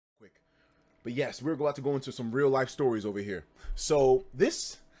But yes, we're about to go into some real life stories over here. So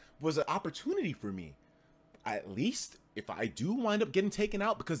this was an opportunity for me, at least if I do wind up getting taken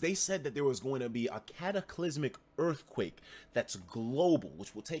out, because they said that there was going to be a cataclysmic earthquake that's global,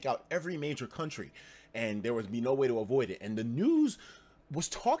 which will take out every major country, and there would be no way to avoid it. And the news was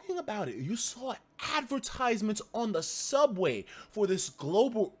talking about it. You saw advertisements on the subway for this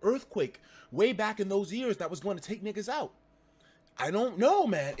global earthquake way back in those years that was going to take niggas out. I don't know,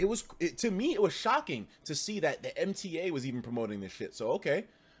 man. To me, it was shocking to see that the MTA was even promoting this shit. So, okay,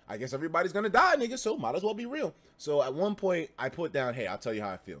 I guess everybody's gonna die, nigga, so might as well be real. So at one point, I put down, hey, I'll tell you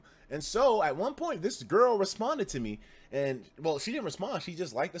how I feel. And so at one point, this girl responded to me, and, well, she didn't respond. She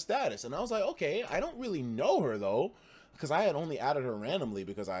just liked the status. And I was like, okay, I don't really know her, though, because I had only added her randomly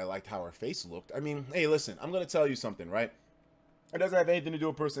because I liked how her face looked. I mean, hey, listen, I'm gonna tell you something, right? It doesn't have anything to do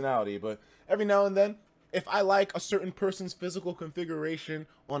with personality, but every now and then, if I like a certain person's physical configuration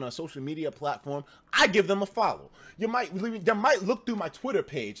on a social media platform, I give them a follow. You might look through my Twitter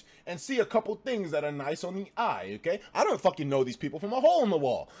page and see a couple things that are nice on the eye, okay? I don't fucking know these people from a hole in the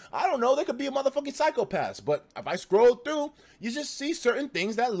wall. I don't know, they could be a motherfucking psychopath, but if I scroll through, you just see certain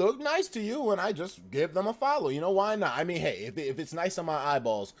things that look nice to you, and I just give them a follow. You know, why not? I mean, hey, if it's nice on my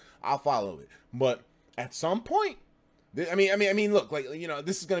eyeballs, I'll follow it. But at some point, I mean, look, like, you know,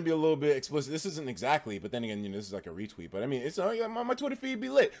 this is gonna be a little bit explicit. This isn't exactly, but then again, you know, this is like a retweet. But I mean, it's my Twitter feed be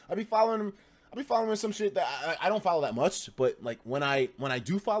lit. I'll be following some shit that I don't follow that much. But like when I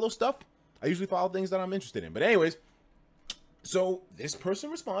do follow stuff, I usually follow things that I'm interested in. But anyways, so this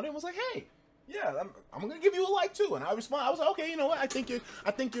person responded and was like, hey, yeah, I'm gonna give you a like too. And I respond, I was like, okay, you know what? I think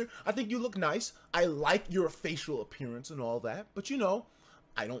you look nice. I like your facial appearance and all that. But you know,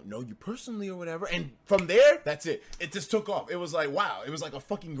 I don't know you personally or whatever. And from there, that's it. It just took off. It was like, wow. It was like a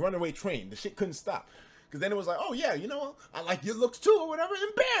fucking runaway train. The shit couldn't stop. Because then it was like, oh yeah, you know, I like your looks too or whatever.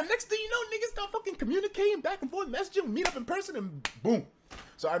 And bam, next thing you know, niggas start fucking communicating back and forth, messaging, meet up in person, and boom.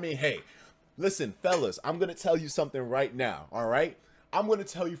 So, I mean, hey, listen, fellas, I'm going to tell you something right now, all right? I'm going to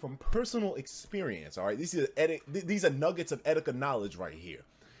tell you from personal experience, all right? These are nuggets of Etika knowledge right here.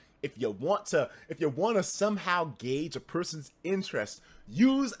 If you want to somehow gauge a person's interest,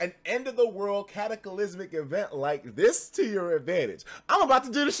 use an end-of-the-world cataclysmic event like this to your advantage. I'm about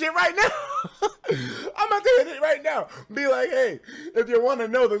to do the shit right now. I'm about to hit it right now. Be like, hey, if you want to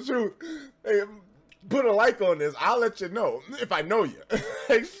know the truth, hey, put a like on this. I'll let you know if I know you.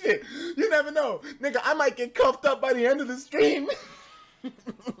 Like, shit, you never know. Nigga, I might get cuffed up by the end of the stream.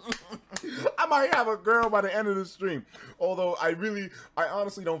 I might have a girl by the end of the stream. Although I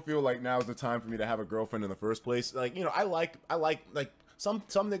honestly don't feel like now's the time for me to have a girlfriend in the first place. Like, you know, I like some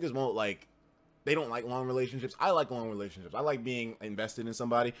niggas won't like, they don't like long relationships. I like long relationships. I like being invested in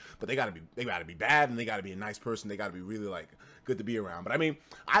somebody, but they gotta be bad, and they gotta be a nice person. They gotta be really like good to be around. But I mean,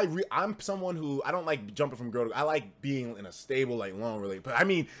 I'm someone who, I don't like jumping from girl to, I like being in a stable, like long relationship. But I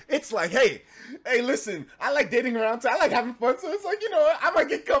mean, it's like, hey, listen, I like dating around, I like having fun. So it's like, you know what, I might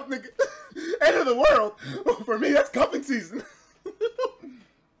get cuffed, nigga. End of the world. For me, that's cuffing season.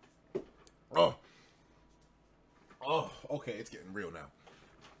 Oh, okay, it's getting real now.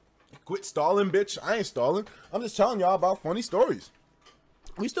 Quit stalling, bitch. I ain't stalling. I'm just telling y'all about funny stories.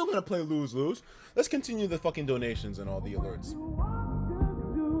 We still gonna play lose-lose. Let's continue the fucking donations and all the alerts.